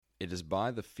It is by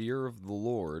the fear of the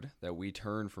Lord that we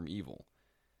turn from evil.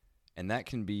 And that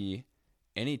can be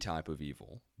any type of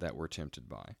evil that we're tempted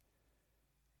by.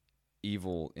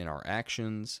 Evil in our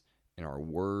actions, in our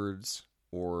words,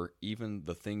 or even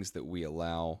the things that we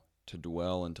allow to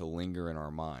dwell and to linger in our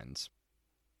minds.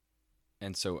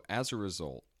 And so as a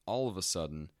result, all of a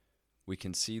sudden, we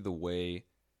can see the way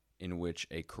in which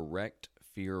a correct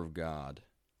fear of God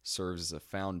serves as a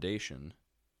foundation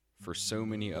for so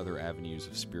many other avenues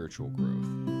of spiritual growth.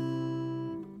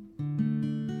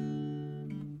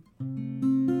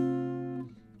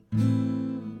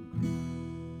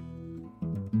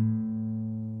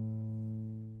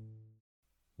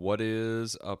 What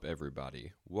is up,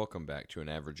 everybody? Welcome back to An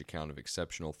Average Account of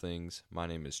Exceptional Things. My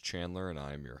name is Chandler, and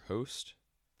I am your host.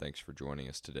 Thanks for joining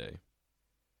us today.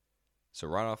 So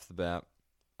right off the bat,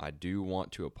 I do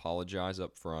want to apologize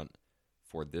up front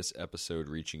for this episode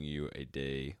reaching you a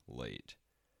day late.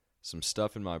 Some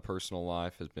stuff in my personal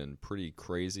life has been pretty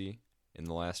crazy in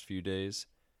the last few days,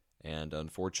 and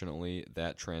unfortunately,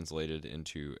 that translated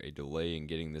into a delay in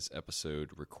getting this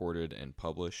episode recorded and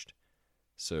published.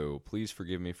 So please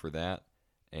forgive me for that,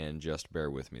 and just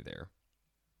bear with me there.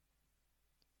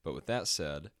 But with that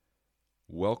said,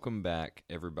 welcome back,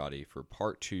 everybody, for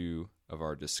part 2 of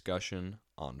our discussion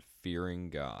on fearing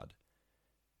God.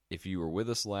 If you were with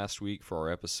us last week for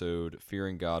our episode,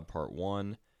 Fearing God Part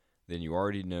 1, then you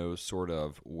already know sort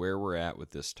of where we're at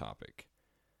with this topic.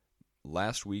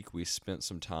 Last week, we spent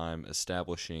some time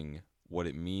establishing what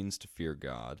it means to fear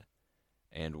God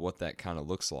and what that kind of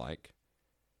looks like,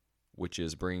 which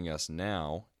is bringing us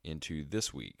now into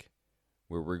this week,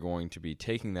 where we're going to be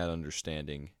taking that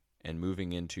understanding and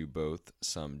moving into both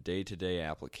some day-to-day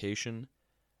application,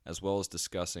 as well as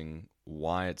discussing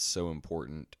why it's so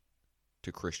important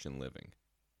to Christian living.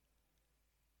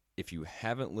 If you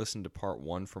haven't listened to part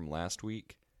 1 from last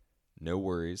week, no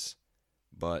worries,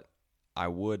 but I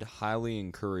would highly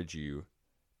encourage you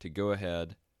to go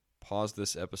ahead, pause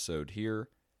this episode here,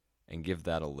 and give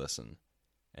that a listen.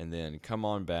 And then come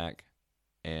on back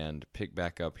and pick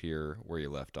back up here where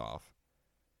you left off.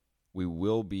 We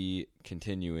will be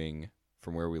continuing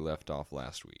from where we left off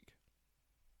last week.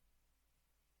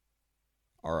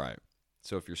 All right,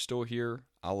 so if you're still here,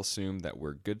 I'll assume that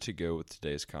we're good to go with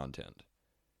today's content.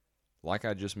 Like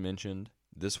I just mentioned,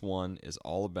 this one is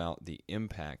all about the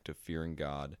impact of fearing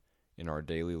God in our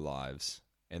daily lives,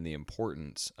 and the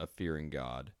importance of fearing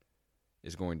God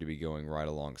is going to be going right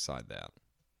alongside that.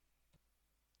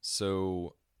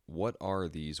 So, what are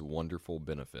these wonderful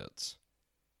benefits?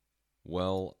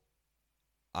 Well,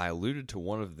 I alluded to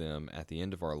one of them at the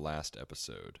end of our last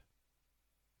episode.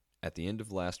 At the end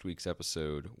of last week's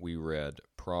episode, we read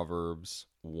Proverbs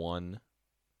 1:7,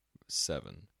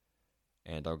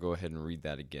 and I'll go ahead and read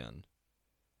that again.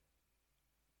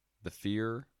 The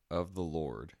fear of the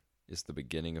Lord is the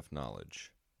beginning of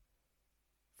knowledge.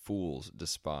 Fools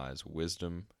despise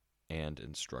wisdom and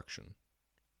instruction.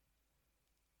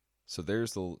 So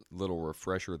there's the little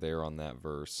refresher there on that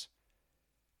verse.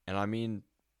 And I mean,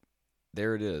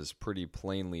 there it is, pretty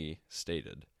plainly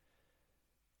stated.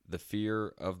 The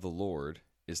fear of the Lord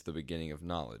is the beginning of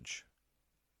knowledge.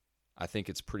 I think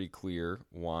it's pretty clear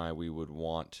why we would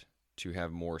want to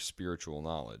have more spiritual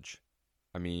knowledge.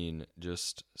 I mean,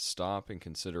 just stop and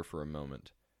consider for a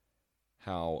moment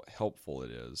how helpful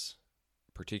it is,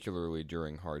 particularly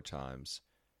during hard times,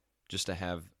 just to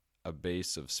have a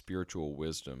base of spiritual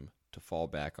wisdom to fall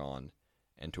back on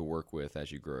and to work with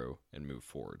as you grow and move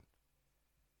forward.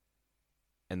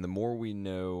 And the more we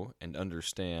know and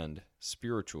understand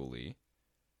spiritually,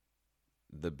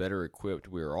 the better equipped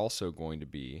we are also going to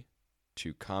be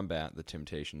to combat the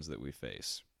temptations that we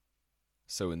face.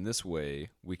 So in this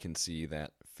way, we can see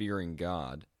that fearing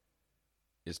God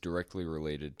is directly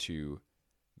related to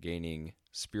gaining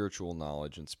spiritual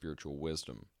knowledge and spiritual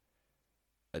wisdom.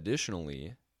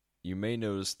 Additionally, you may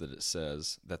notice that it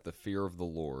says that the fear of the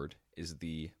Lord is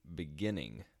the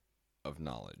beginning of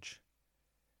knowledge.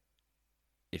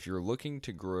 If you're looking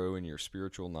to grow in your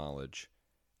spiritual knowledge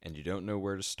and you don't know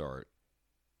where to start,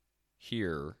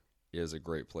 here is a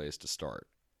great place to start.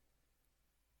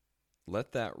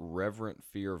 Let that reverent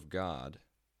fear of God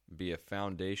be a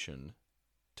foundation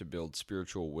to build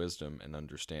spiritual wisdom and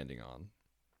understanding on.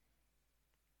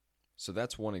 So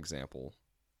that's one example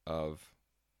of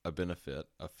a benefit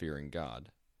of fearing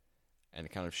God, and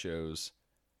it kind of shows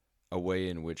a way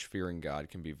in which fearing God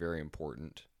can be very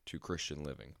important to Christian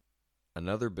living.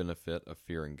 Another benefit of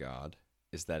fearing God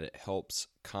is that it helps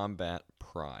combat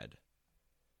pride.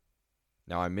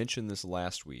 Now, I mentioned this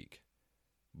last week,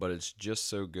 but it's just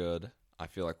so good, I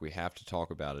feel like we have to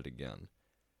talk about it again.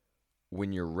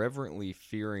 When you're reverently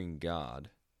fearing God,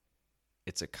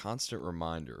 it's a constant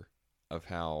reminder of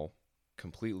how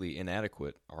completely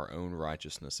inadequate our own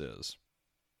righteousness is.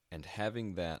 And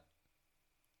having that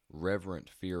reverent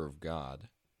fear of God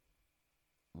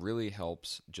really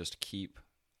helps just keep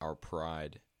our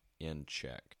pride in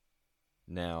check.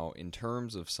 Now, in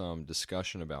terms of some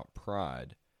discussion about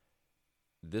pride,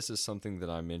 this is something that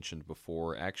I mentioned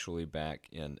before, actually back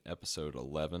in episode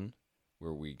 11,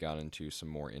 where we got into some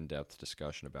more in-depth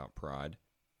discussion about pride.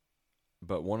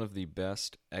 But one of the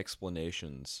best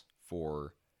explanations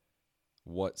for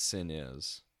what sin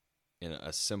is, in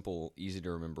a simple,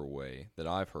 easy-to-remember way that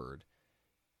I've heard,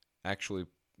 actually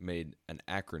made an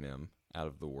acronym out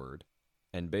of the word.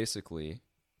 And basically,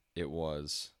 it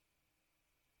was,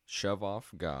 shove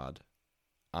off God,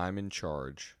 I'm in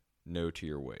charge, no to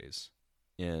your ways.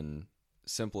 In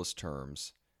simplest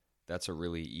terms, that's a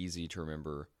really easy to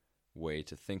remember way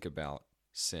to think about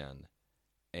sin,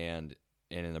 and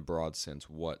in a broad sense,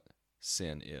 what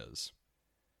sin is.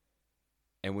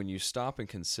 And when you stop and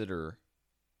consider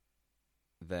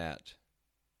that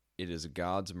it is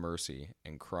God's mercy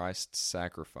and Christ's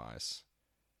sacrifice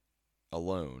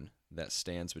alone that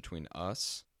stands between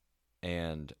us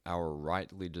and our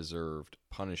rightly deserved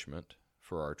punishment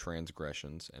for our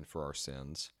transgressions and for our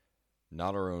sins,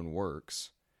 not our own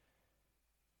works,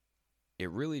 it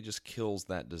really just kills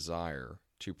that desire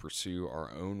to pursue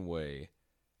our own way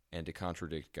and to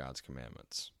contradict God's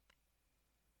commandments.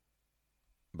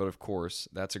 But of course,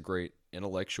 that's a great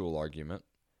intellectual argument,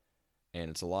 and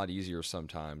it's a lot easier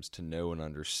sometimes to know and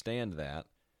understand that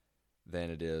than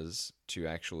it is to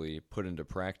actually put into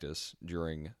practice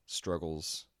during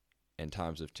struggles and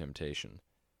times of temptation.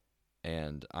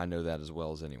 And I know that as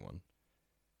well as anyone.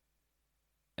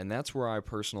 And that's where I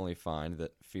personally find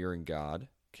that fearing God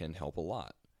can help a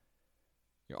lot.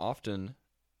 Often,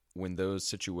 when those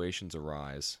situations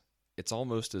arise, it's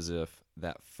almost as if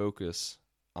that focus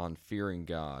on fearing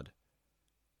God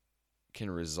can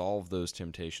resolve those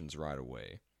temptations right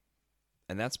away.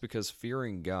 And that's because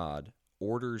fearing God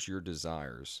orders your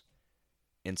desires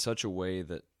in such a way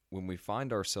that when we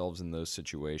find ourselves in those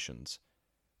situations,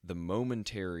 the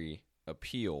momentary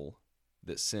appeal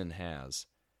that sin has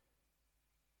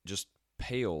just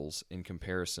pales in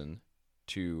comparison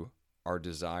to our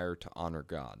desire to honor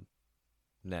God.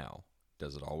 Now,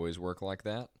 does it always work like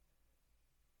that?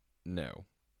 No.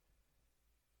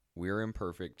 We're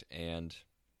imperfect, and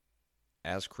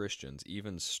as Christians,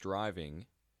 even striving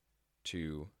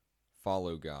to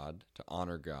follow God, to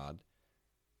honor God,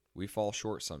 we fall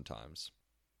short sometimes.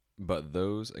 But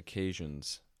those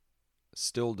occasions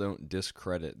still don't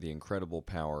discredit the incredible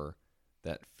power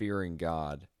that fearing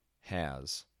God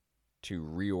has to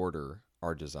reorder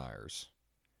our desires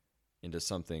into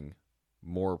something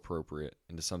more appropriate,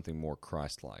 into something more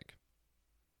Christ-like.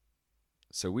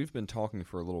 So we've been talking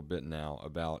for a little bit now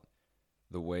about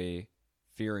the way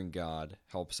fearing God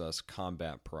helps us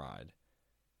combat pride.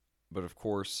 But of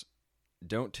course,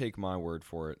 don't take my word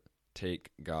for it,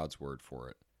 take God's word for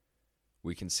it.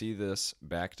 We can see this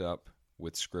backed up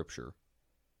with Scripture.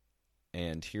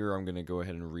 And here I'm going to go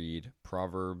ahead and read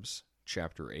Proverbs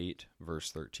chapter 8,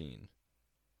 verse 13.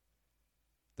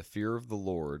 The fear of the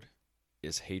Lord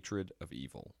is hatred of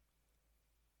evil.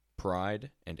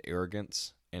 Pride and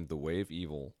arrogance and the way of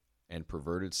evil and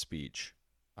perverted speech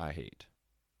I hate.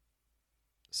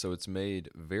 So it's made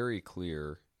very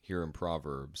clear here in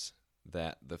Proverbs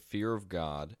that the fear of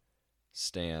God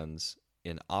stands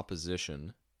in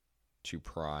opposition to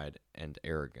pride and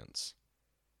arrogance.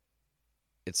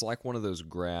 It's like one of those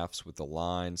graphs with the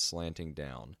line slanting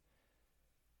down.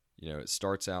 You know, it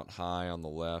starts out high on the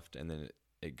left and then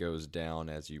it goes down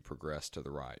as you progress to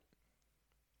the right.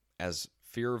 As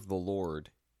fear of the Lord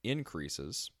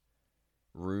increases,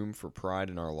 room for pride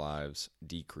in our lives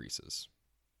decreases.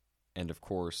 And of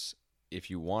course, if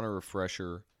you want a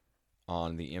refresher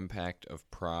on the impact of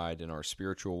pride in our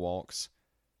spiritual walks,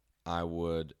 I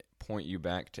would point you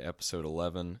back to episode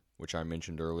 11, which I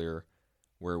mentioned earlier,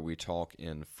 where we talk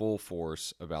in full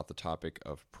force about the topic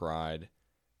of pride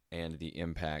and the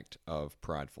impact of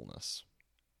pridefulness.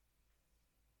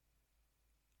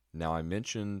 Now, I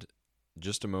mentioned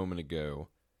just a moment ago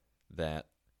that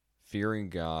fearing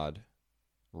God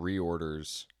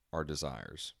reorders our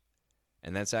desires.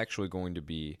 And that's actually going to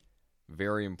be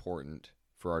very important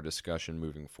for our discussion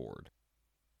moving forward.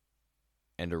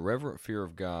 And a reverent fear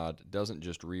of God doesn't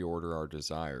just reorder our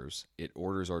desires, it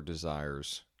orders our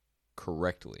desires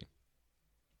correctly.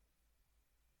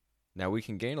 Now, we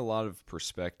can gain a lot of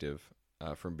perspective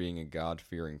from being a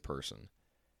God-fearing person.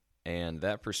 And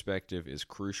that perspective is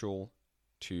crucial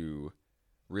to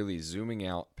really zooming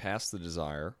out past the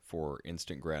desire for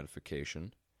instant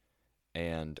gratification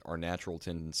and our natural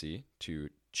tendency to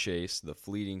chase the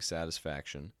fleeting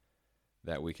satisfaction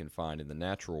that we can find in the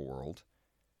natural world,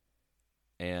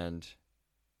 and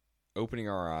opening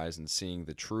our eyes and seeing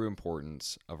the true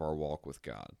importance of our walk with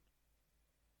God.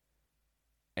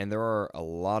 And there are a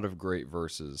lot of great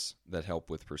verses that help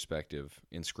with perspective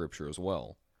in Scripture as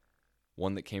well.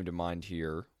 One that came to mind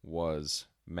here was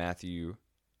Matthew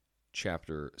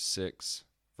chapter 6,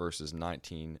 verses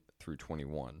 19 through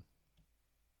 21.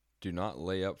 Do not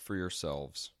lay up for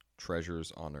yourselves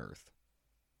treasures on earth,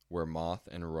 where moth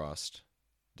and rust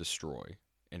destroy,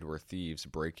 and where thieves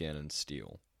break in and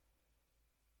steal.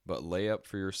 But lay up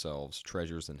for yourselves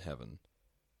treasures in heaven,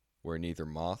 where neither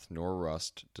moth nor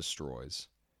rust destroys,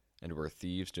 and where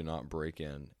thieves do not break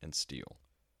in and steal.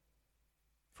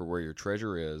 For where your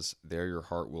treasure is, there your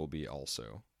heart will be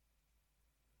also.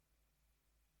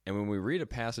 And when we read a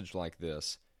passage like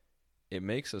this, it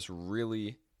makes us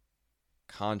really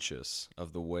conscious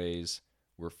of the ways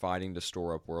we're fighting to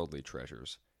store up worldly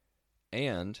treasures,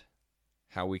 and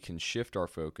how we can shift our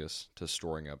focus to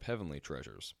storing up heavenly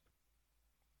treasures.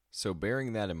 So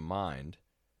bearing that in mind,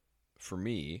 for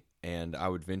me, and I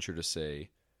would venture to say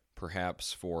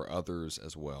perhaps for others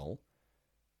as well,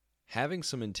 having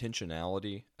some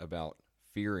intentionality about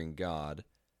fearing God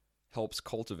helps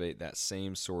cultivate that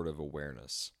same sort of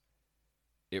awareness.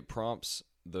 It prompts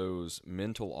those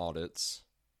mental audits,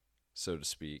 so to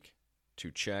speak,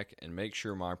 to check and make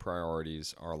sure my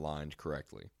priorities are aligned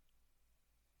correctly.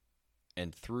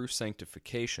 And through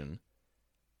sanctification,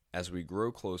 as we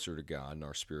grow closer to God in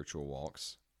our spiritual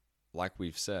walks, like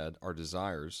we've said, our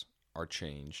desires are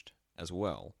changed as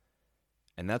well.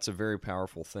 And that's a very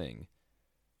powerful thing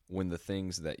when the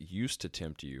things that used to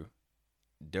tempt you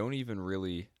don't even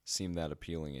really seem that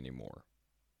appealing anymore.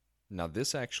 Now,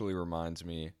 this actually reminds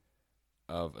me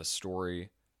of a story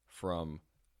from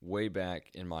way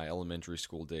back in my elementary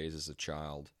school days as a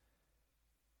child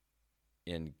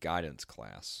in guidance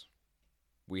class.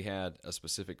 We had a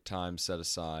specific time set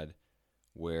aside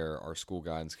where our school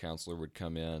guidance counselor would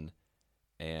come in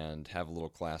and have a little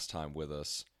class time with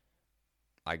us,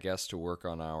 I guess to work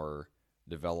on our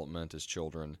development as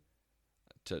children.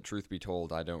 Truth be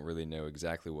told, I don't really know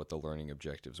exactly what the learning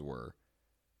objectives were,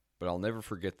 but I'll never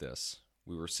forget this.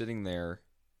 We were sitting there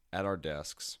at our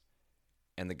desks,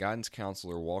 and the guidance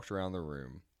counselor walked around the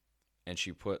room, and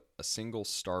she put a single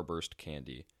Starburst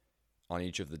candy on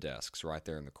each of the desks right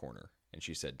there in the corner. And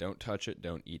she said, "Don't touch it,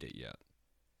 don't eat it yet."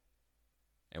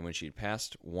 And when she'd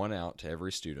passed one out to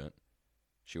every student,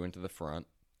 she went to the front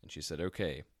and she said,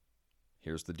 "Okay,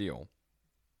 here's the deal.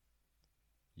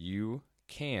 You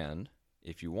can,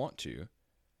 if you want to,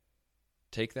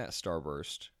 take that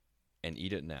Starburst and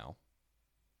eat it now.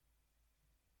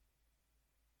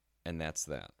 And that's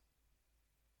that.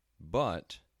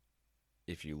 But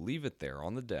if you leave it there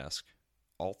on the desk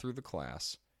all through the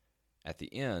class, at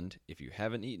the end, if you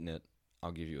haven't eaten it,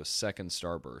 I'll give you a second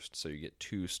Starburst, so you get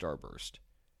 2 Starburst."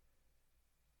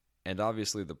 And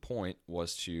obviously the point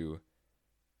was to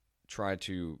try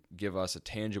to give us a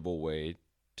tangible way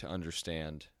to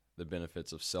understand the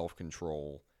benefits of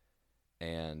self-control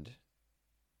and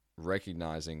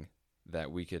recognizing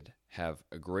that we could have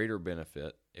a greater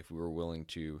benefit if we were willing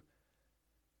to,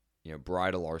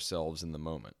 bridle ourselves in the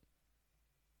moment.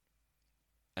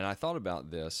 And I thought about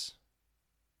this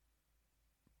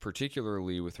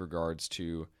particularly with regards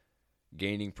to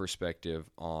gaining perspective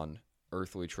on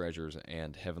earthly treasures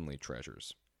and heavenly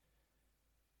treasures.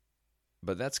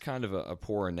 But that's kind of a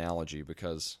poor analogy,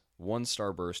 because 1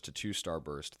 Starburst to 2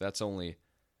 Starburst, that's only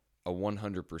a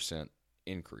 100%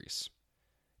 increase.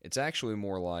 It's actually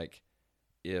more like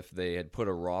if they had put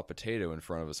a raw potato in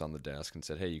front of us on the desk and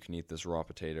said, "Hey, you can eat this raw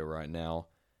potato right now,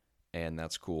 and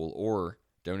that's cool," or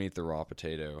 "Don't eat the raw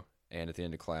potato, and at the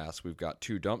end of class, we've got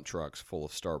 2 dump trucks full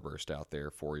of Starburst out there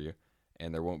for you,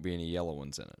 and there won't be any yellow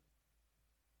ones in it."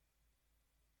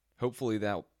 Hopefully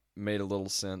that made a little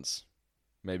sense.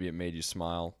 Maybe it made you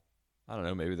smile. I don't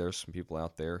know, maybe there's some people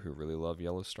out there who really love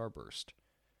yellow Starburst.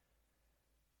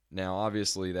 Now,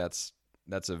 obviously, that's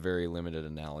a very limited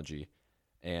analogy.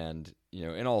 And,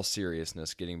 in all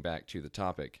seriousness, getting back to the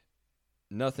topic,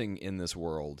 nothing in this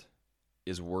world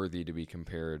is worthy to be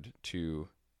compared to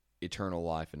eternal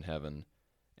life in heaven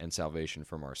and salvation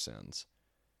from our sins.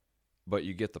 But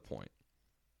you get the point.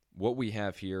 What we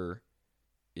have here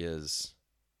is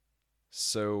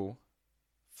so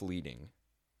fleeting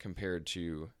compared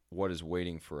to what is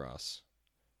waiting for us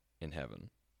in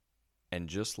heaven. And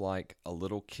just like a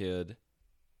little kid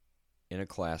in a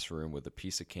classroom with a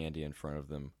piece of candy in front of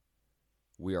them,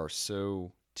 we are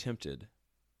so tempted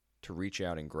to reach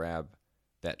out and grab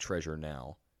that treasure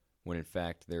now when in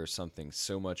fact there is something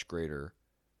so much greater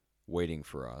waiting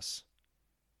for us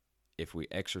if we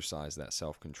exercise that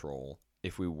self-control,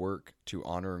 if we work to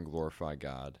honor and glorify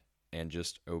God and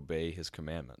just obey His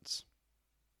commandments.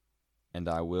 And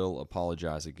I will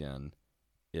apologize again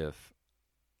if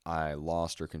I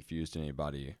lost or confused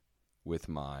anybody with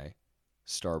my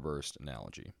starburst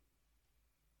analogy.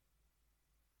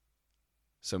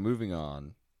 So moving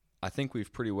on, I think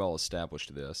we've pretty well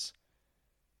established this,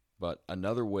 but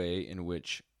another way in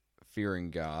which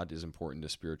fearing God is important to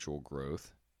spiritual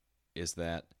growth is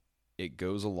that it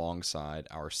goes alongside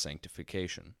our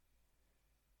sanctification.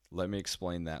 Let me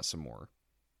explain that some more.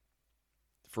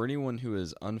 For anyone who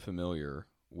is unfamiliar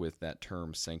with that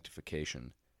term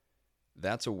sanctification,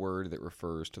 that's a word that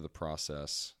refers to the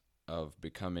process of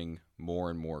becoming more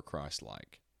and more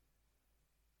Christ-like.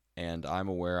 And I'm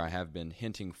aware I have been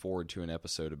hinting forward to an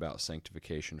episode about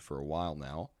sanctification for a while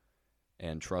now,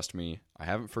 and trust me, I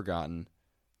haven't forgotten.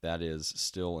 That is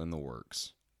still in the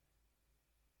works.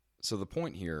 So the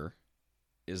point here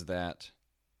is that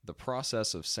the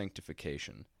process of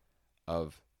sanctification,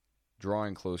 of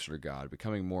drawing closer to God,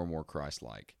 becoming more and more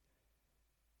Christ-like,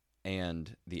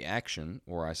 and the action,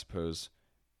 or I suppose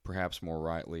perhaps more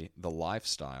rightly, the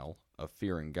lifestyle of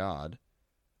fearing God,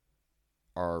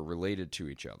 are related to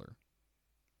each other.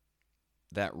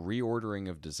 That reordering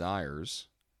of desires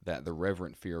that the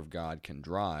reverent fear of God can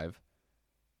drive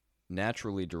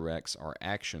naturally directs our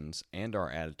actions and our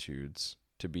attitudes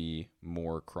to be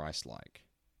more Christ-like.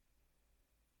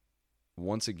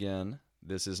 Once again,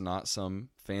 this is not some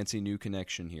fancy new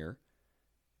connection here.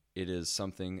 It is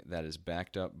something that is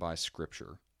backed up by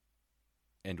Scripture.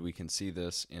 And we can see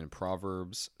this in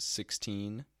Proverbs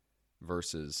 16,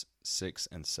 verses 6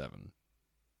 and 7.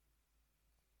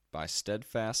 By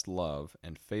steadfast love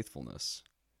and faithfulness,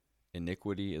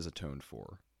 iniquity is atoned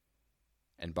for,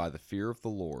 and by the fear of the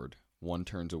Lord one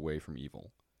turns away from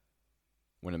evil.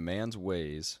 When a man's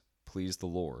ways please the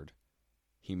Lord,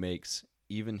 He makes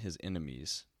even his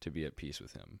enemies to be at peace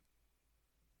with him.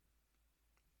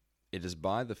 It is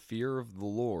by the fear of the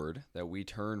Lord that we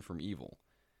turn from evil,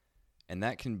 and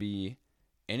that can be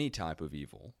any type of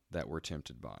evil that we're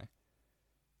tempted by.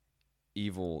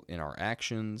 Evil in our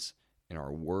actions, in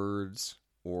our words,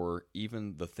 or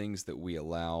even the things that we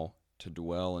allow to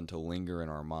dwell and to linger in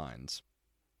our minds.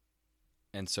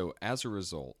 And so as a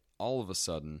result, all of a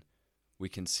sudden, we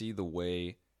can see the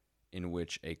way in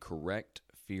which a correct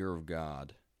fear of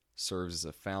God serves as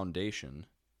a foundation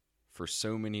for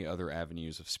so many other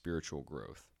avenues of spiritual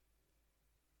growth.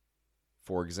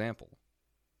 For example,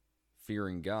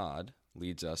 fearing God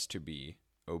leads us to be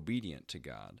obedient to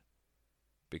God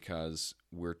because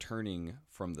we're turning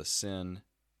from the sin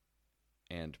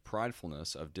and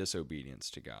pridefulness of disobedience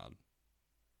to God.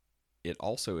 It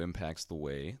also impacts the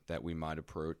way that we might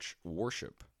approach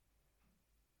worship.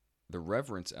 The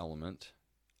reverence element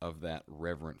of that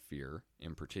reverent fear,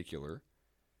 in particular,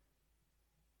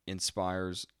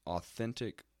 inspires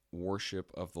authentic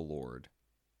worship of the Lord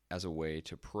as a way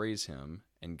to praise Him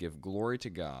and give glory to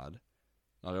God,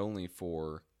 not only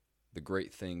for the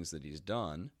great things that He's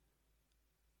done,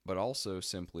 but also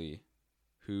simply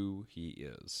who He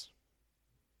is.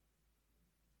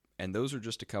 And those are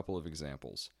just a couple of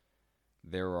examples.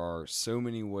 There are so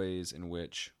many ways in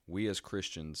which we as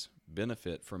Christians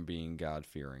benefit from being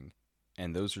God-fearing,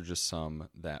 and those are just some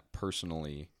that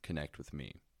personally connect with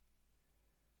me.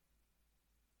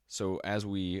 So as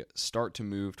we start to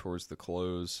move towards the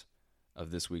close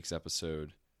of this week's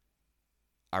episode,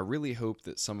 I really hope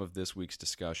that some of this week's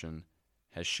discussion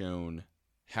has shown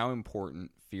how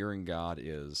important fearing God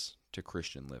is to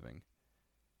Christian living,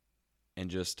 and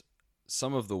just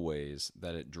some of the ways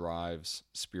that it drives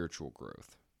spiritual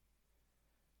growth.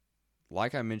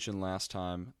 Like I mentioned last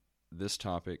time, this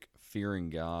topic, fearing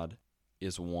God,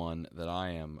 is one that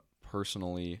I am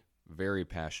personally very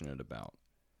passionate about,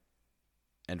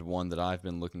 and one that I've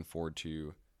been looking forward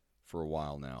to for a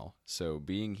while now. So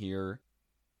being here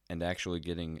and actually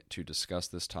getting to discuss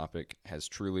this topic has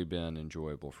truly been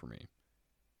enjoyable for me.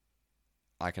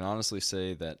 I can honestly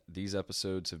say that these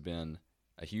episodes have been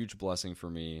a huge blessing for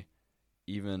me,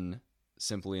 even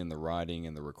simply in the writing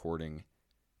and the recording,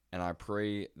 and I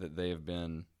pray that they have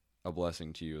been a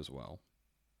blessing to you as well.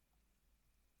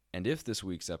 And if this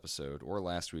week's episode or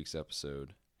last week's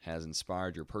episode has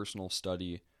inspired your personal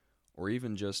study or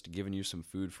even just given you some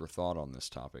food for thought on this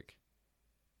topic,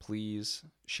 please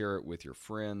share it with your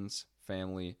friends,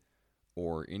 family,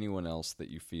 or anyone else that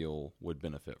you feel would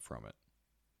benefit from it.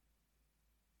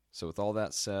 So with all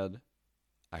that said,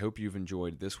 I hope you've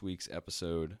enjoyed this week's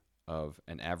episode of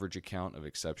An Average Account of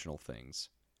Exceptional Things.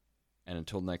 And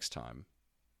until next time,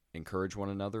 encourage one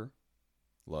another,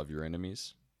 love your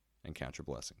enemies, and count your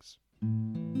blessings.